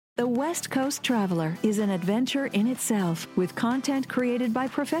The West Coast Traveler is an adventure in itself, with content created by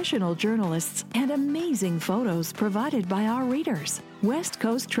professional journalists and amazing photos provided by our readers.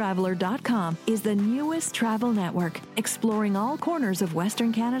 WestCoastTraveler.com is the newest travel network, exploring all corners of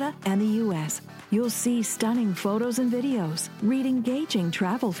Western Canada and the U.S. You'll see stunning photos and videos, read engaging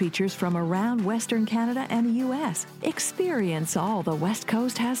travel features from around Western Canada and the U.S. Experience all the West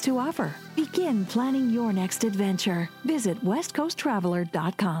Coast has to offer. Begin planning your next adventure. Visit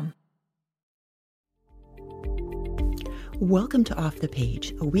WestCoastTraveler.com. Welcome to Off the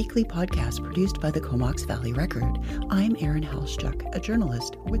Page, a weekly podcast produced by the Comox Valley Record. I'm Erin Halschuk, a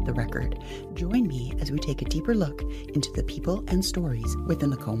journalist with the Record. Join me as we take a deeper look into the people and stories within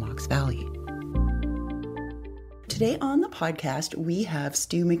the Comox Valley. Today on the podcast, we have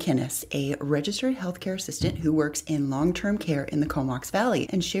Stu McInnes, a registered healthcare assistant who works in long-term care in the Comox Valley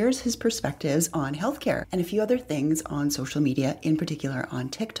and shares his perspectives on healthcare and a few other things on social media, in particular on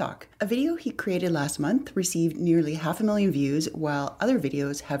TikTok. A video he created last month received nearly 500,000 views, while other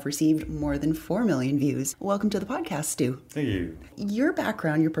videos have received more than 4 million views. Welcome to the podcast, Stu. Thank you. Your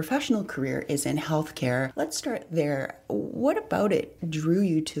background, your professional career is in healthcare. Let's start there. What about it drew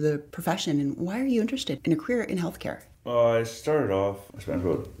you to the profession, and why are you interested in a career in healthcare? I started off, I spent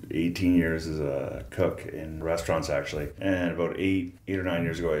about 18 years as a cook in restaurants actually, and about eight or 9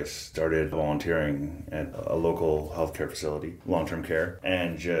 years ago I started volunteering at a local healthcare facility, long-term care,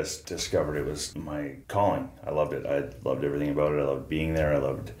 and just discovered it was my calling. I loved it. I loved everything about it. I loved being there. I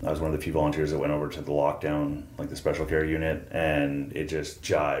was one of the few volunteers that went over to the lockdown, like the special care unit, and it just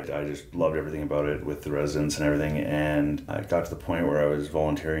jived. I just loved everything about it with the residents and everything, and I got to the point where I was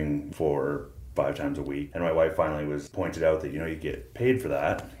volunteering for 5 times a week. And my wife finally was pointed out that, you get paid for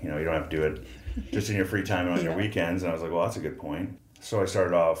that. You don't have to do it just in your free time and on your weekends. And I was like, well, that's a good point. So I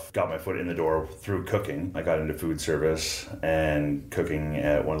started off, got my foot in the door through cooking. I got into food service and cooking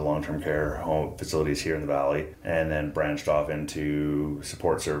at one of the long-term care home facilities here in the Valley, and then branched off into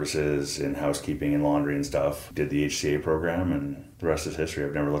support services in housekeeping and laundry and stuff. Did the HCA program, and the rest is history.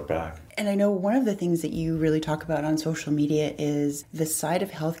 I've never looked back. And I know one of the things that you really talk about on social media is the side of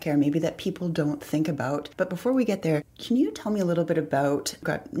healthcare maybe that people don't think about. But before we get there, can you tell me a little bit about,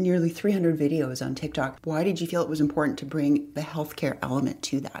 got nearly 300 videos on TikTok. Why did you feel it was important to bring the healthcare element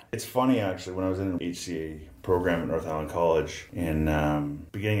to that? It's funny, actually, when I was in HCA program at North Island College in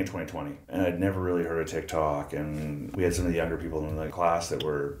beginning of 2020, and I'd never really heard of TikTok, and we had some of the younger people in the class that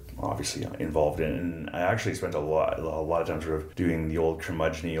were obviously involved in it, and I actually spent a lot of time sort of doing the old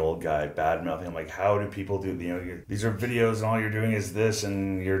curmudgeon-y old guy bad mouthing. I'm like, how do people do, these are videos and all you're doing is this,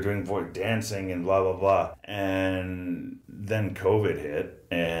 and you're doing voice dancing and blah blah blah. And then COVID hit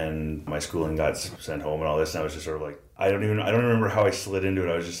and my schooling got sent home and all this, and I was just sort of like, I don't remember how I slid into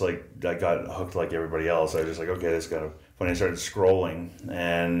it. I was just like, I got hooked like everybody else. I was just like, okay, this got when I started scrolling,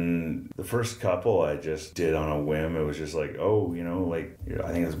 and the first couple I just did on a whim. It was just like,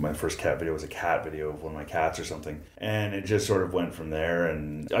 I think it was my first cat video was a cat video of one of my cats or something, and it just sort of went from there.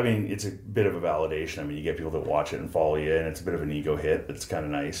 And I mean, it's a bit of a validation. I mean, you get people that watch it and follow you, and it's a bit of an ego hit. It's kind of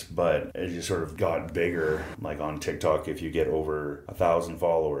nice. But as you sort of got bigger, like on TikTok, if you get over 1,000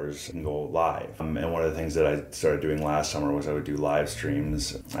 followers, you can go live. And one of the things that I started doing last summer was I would do live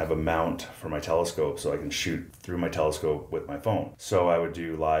streams. I have a mount for my telescope, so I can shoot through my telescope with my phone. So I would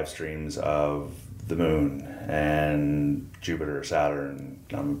do live streams of the moon and Jupiter, Saturn.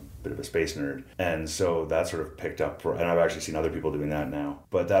 I'm a bit of a space nerd. And so that sort of picked up, and I've actually seen other people doing that now.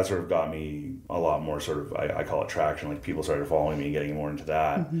 But that sort of got me a lot more sort of, I call it traction, like people started following me and getting more into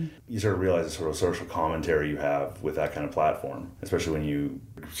that. Mm-hmm. You sort of realize the sort of social commentary you have with that kind of platform, especially when you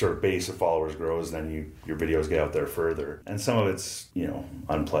sort of base of followers grows, then your videos get out there further. And some of it's,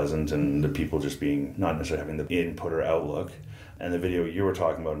 unpleasant, and the people just being, not necessarily having the input or outlook. And the video you were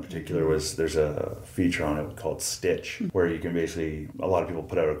talking about in particular was, there's a feature on it called Stitch, where you can basically, a lot of people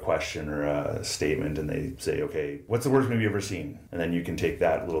put out a question or a statement and they say, okay, what's the worst movie you've ever seen? And then you can take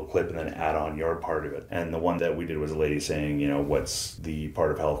that little clip and then add on your part of it. And the one that we did was a lady saying, what's the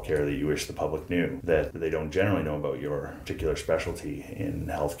part of healthcare that you wish the public knew that they don't generally know about your particular specialty in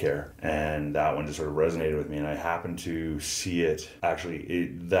healthcare? And that one just sort of resonated with me. And I happened to see it,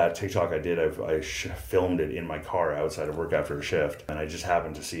 actually, that TikTok I did, I filmed it in my car outside of work after a shift, and I just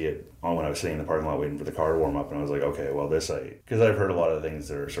happened to see it when I was sitting in the parking lot waiting for the car to warm up, and I was like, okay, well, because I've heard a lot of things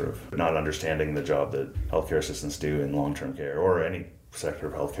that are sort of not understanding the job that healthcare assistants do in long-term care, or any sector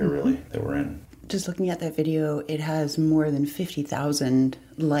of healthcare really that we're in. Just looking at that video, it has more than 50,000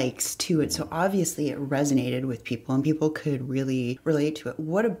 likes to it. So obviously it resonated with people and people could really relate to it.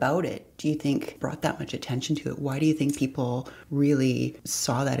 What about it do you think brought that much attention to it? Why do you think people really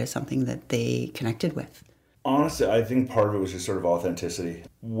saw that as something that they connected with? Honestly, I think part of it was just sort of authenticity.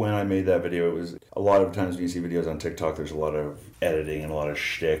 when I made that video, it was a lot of times when you see videos on TikTok, there's a lot of editing and a lot of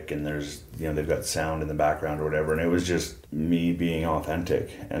shtick, and there's, they've got sound in the background or whatever, and it was just me being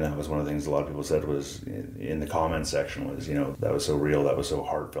authentic. And that was one of the things a lot of people said was in the comments section was, that was so real, that was so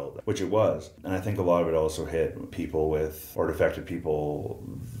heartfelt, which it was. And I think a lot of it also hit people with, or affected people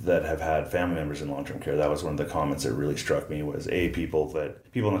that have had family members in long-term care. That was one of the comments that really struck me was people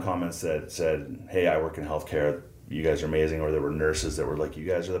in the comments that said, hey, I work in healthcare, you guys are amazing, or there were nurses that were like, you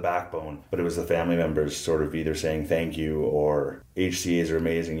guys are the backbone. But it was the family members sort of either saying thank you or HCAs are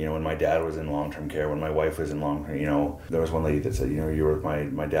amazing. When my dad was in long-term care, when my wife was in long-term, there was one lady that said, you were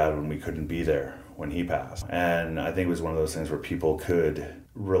with my dad when we couldn't be there when he passed. And I think it was one of those things where people could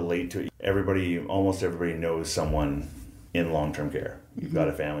relate to it. Almost everybody knows someone in long-term care. You've got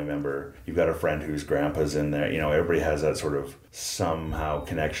a family member, you've got a friend whose grandpa's in there. Everybody has that sort of somehow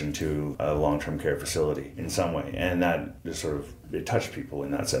connection to a long-term care facility in some way. And that just sort of, it touched people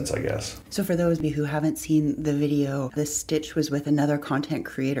in that sense, I guess. So for those of you who haven't seen the video, the stitch was with another content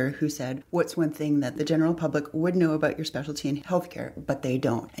creator who said, what's one thing that the general public would know about your specialty in healthcare, but they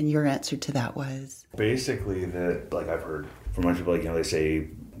don't? And your answer to that was? Basically that, like I've heard from a bunch of people, they say,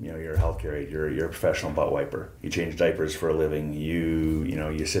 you're a healthcare aide, you're a professional butt wiper. You change diapers for a living. You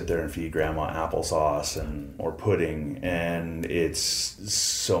sit there and feed grandma applesauce or pudding, and it's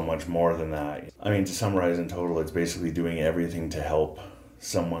so much more than that. To summarize in total, it's basically doing everything to help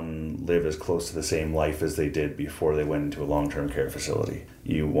someone live as close to the same life as they did before they went into a long-term care facility.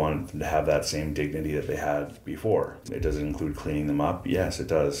 You want them to have that same dignity that they had before. It does include cleaning them up? Yes, it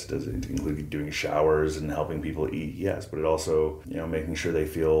does. Does it include doing showers and helping people eat? Yes, but it also, making sure they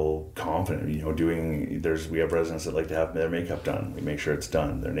feel confident. We have residents that like to have their makeup done. We make sure it's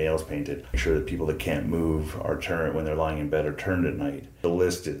done. Their nails painted. Make sure that people that can't move are turned when they're lying in bed are turned at night. The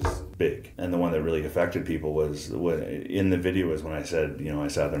list is big. And the one that really affected people was in the video was when I said, I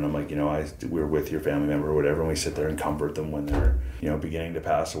sat there and I'm like, we're with your family member or whatever, and we sit there and comfort them when they're, beginning to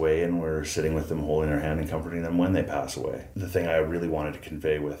pass away, and we're sitting with them holding their hand and comforting them when they pass away. The thing I really wanted to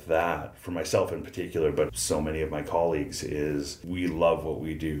convey with that, for myself in particular, but so many of my colleagues, is we love what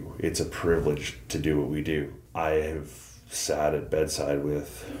we do. It's a privilege to do what we do. I have sat at bedside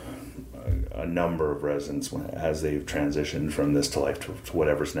with a number of residents as they've transitioned from this to life to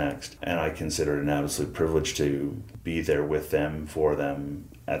whatever's next. And I consider it an absolute privilege to be there with them, for them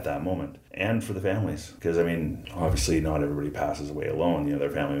at that moment. And for the families. Because, obviously not everybody passes away alone. Their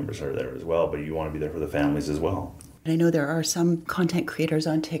family members are there as well, but you want to be there for the families as well. I know there are some content creators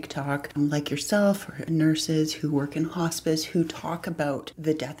on TikTok, like yourself, or nurses who work in hospice, who talk about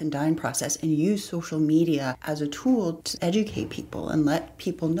the death and dying process and use social media as a tool to educate people and let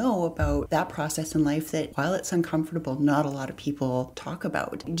people know about that process in life that, while it's uncomfortable, not a lot of people talk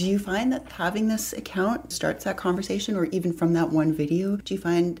about. Do you find that having this account starts that conversation, or even from that one video, do you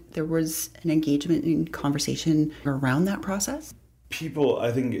find there was an engagement and conversation around that process? People,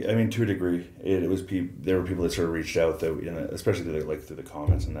 I think, to a degree, there were people that sort of reached out, that, especially through the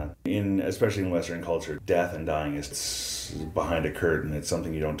comments and that. Especially in Western culture, death and dying is behind a curtain. It's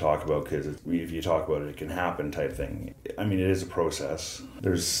something you don't talk about because if you talk about it, it can happen type thing. It is a process.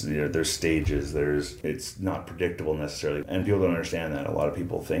 There's stages. It's not predictable necessarily, and people don't understand that. A lot of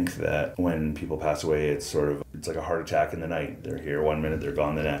people think that when people pass away, it's like a heart attack in the night. They're here one minute, they're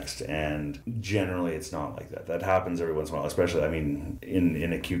gone the next, and generally it's not like that. That happens every once in a while, especially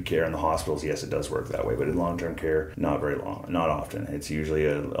in acute care in the hospitals. Yes, it does work that way, but in long-term care, not very long, not often. It's usually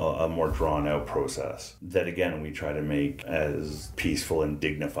a more drawn-out process that, again, we try to make as peaceful and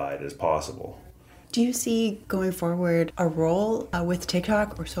dignified as possible. Do you see going forward a role with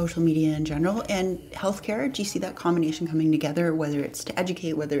TikTok or social media in general and healthcare? Do you see that combination coming together, whether it's to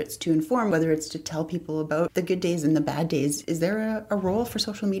educate, whether it's to inform, whether it's to tell people about the good days and the bad days? Is there a role for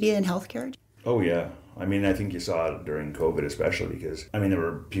social media in healthcare? Oh, yeah. I think you saw it during COVID especially because, there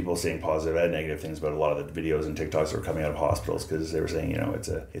were people saying positive and negative things about a lot of the videos and TikToks that were coming out of hospitals because they were saying,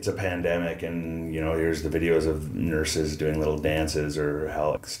 it's a pandemic and, here's the videos of nurses doing little dances or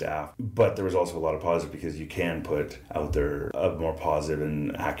health staff. But there was also a lot of positive because you can put out there a more positive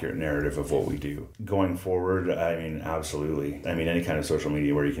and accurate narrative of what we do. Going forward, absolutely. Any kind of social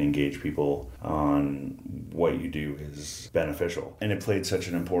media where you can engage people on what you do is beneficial. And it played such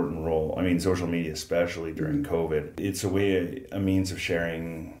an important role. Social media especially during COVID, it's a means of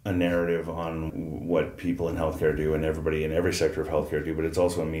sharing a narrative on what people in healthcare do and everybody in every sector of healthcare do, but it's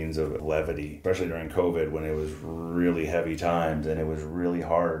also a means of levity, especially during COVID when it was really heavy times and it was really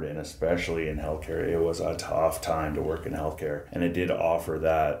hard, and especially in healthcare, it was a tough time to work in healthcare. And it did offer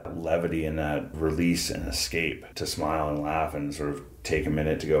that levity and that release and escape to smile and laugh and sort of take a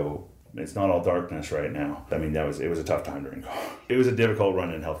minute to go, it's not all darkness right now. I mean, it was a tough time during COVID. It was a difficult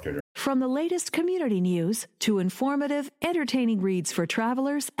run in healthcare. From the latest community news to informative, entertaining reads for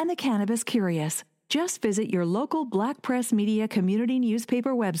travelers and the cannabis curious. Just visit your local Black Press Media community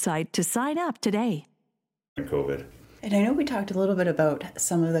newspaper website to sign up today. COVID. And I know we talked a little bit about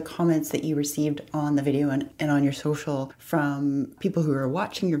some of the comments that you received on the video and on your social from people who are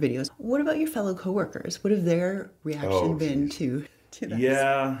watching your videos. What about your fellow coworkers? What have their reaction been to this?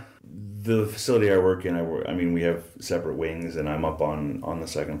 Yeah, the facility I work in, I mean, we have separate wings, and I'm up on the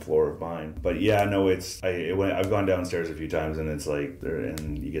second floor of mine. But yeah, no, I've gone downstairs a few times, and it's like,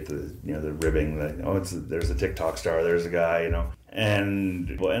 and you get the ribbing, there's a TikTok star, there's a guy,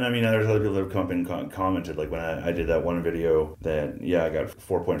 And I mean, there's other people that have come up and commented, like when I did that one video that, I got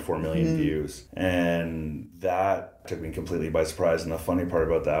 4.4 million views. And that took me completely by surprise. And the funny part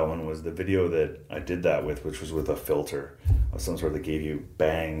about that one was the video that I did that with, which was with a filter of some sort that gave you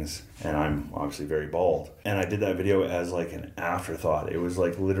bangs. And I'm obviously very bald. And I did that video as like an afterthought. It was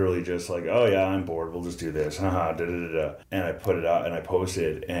like literally just like, oh yeah, I'm bored, we'll just do this. Haha, da da da. And I put it out and I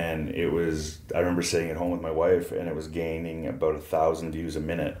posted, and I remember sitting at home with my wife, and it was gaining about 1,000 views a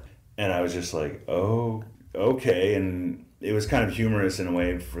minute. And I was just like, oh, okay. And it was kind of humorous in a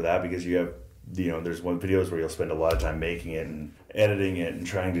way for that, because you have, there's one videos where you'll spend a lot of time making it and editing it and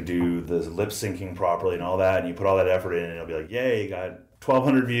trying to do the lip syncing properly and all that. And you put all that effort in, and it'll be like, yay, you got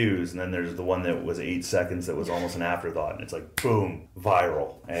 1,200 views. And then there's the one that was 8 seconds that was almost an afterthought, and it's like, boom,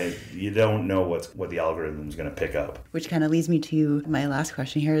 viral. And you don't know what the algorithm's going to pick up. Which kind of leads me to my last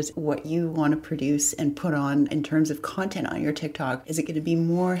question here, is what you want to produce and put on in terms of content on your TikTok. Is it going to be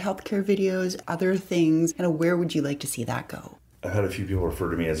more healthcare videos, other things? And where would you like to see that go? I've had a few people refer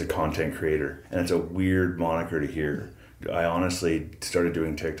to me as a content creator, and it's a weird moniker to hear. I honestly started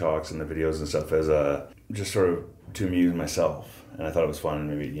doing TikToks and the videos and stuff as just sort of to amuse myself. And I thought it was fun.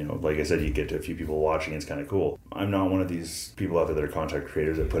 Maybe, like I said, you get to a few people watching. It's kind of cool. I'm not one of these people out there that are content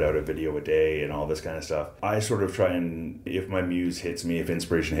creators that put out a video a day and all this kind of stuff. I sort of try and, if my muse hits me, if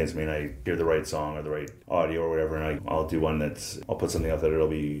inspiration hits me and I hear the right song or the right audio or whatever, and I'll do one I'll put something out that'll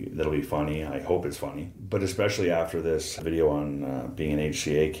be funny. I hope it's funny. But especially after this video on being an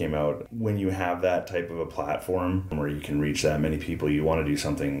HCA came out, when you have that type of a platform where you can reach that many people, you want to do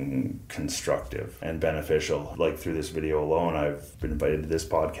something constructive and beneficial. Like through this video alone, I've been invited to this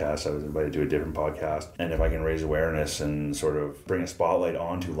podcast. I was invited to a different podcast. And if I can raise awareness and sort of bring a spotlight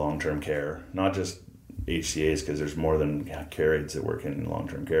onto long-term care, not just HCAs, because there's more than care aides that work in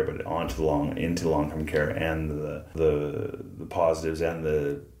long-term care, but into long-term care, and the positives and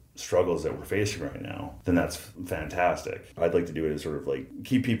the struggles that we're facing right now, then that's fantastic. I'd like to do it as sort of like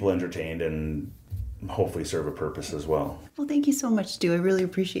keep people entertained and hopefully serve a purpose as well. Well, thank you so much, Stu. I really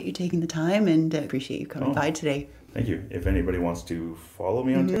appreciate you taking the time, and appreciate you coming by today. Thank you. If anybody wants to follow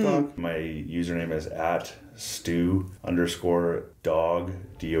me on TikTok, my username is @Stu_dog,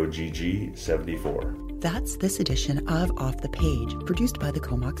 DOGG 74. That's this edition of Off the Page, produced by the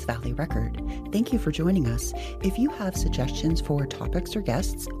Comox Valley Record. Thank you for joining us. If you have suggestions for topics or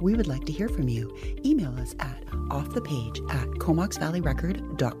guests, we would like to hear from you. Email us at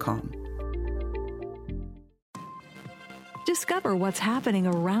offthepage@comoxvalleyrecord.com. Discover what's happening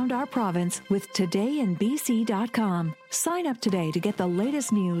around our province with todayinbc.com. Sign up today to get the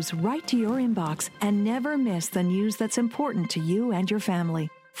latest news right to your inbox and never miss the news that's important to you and your family.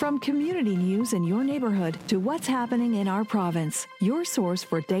 From community news in your neighborhood to what's happening in our province, your source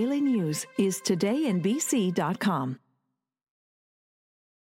for daily news is todayinbc.com.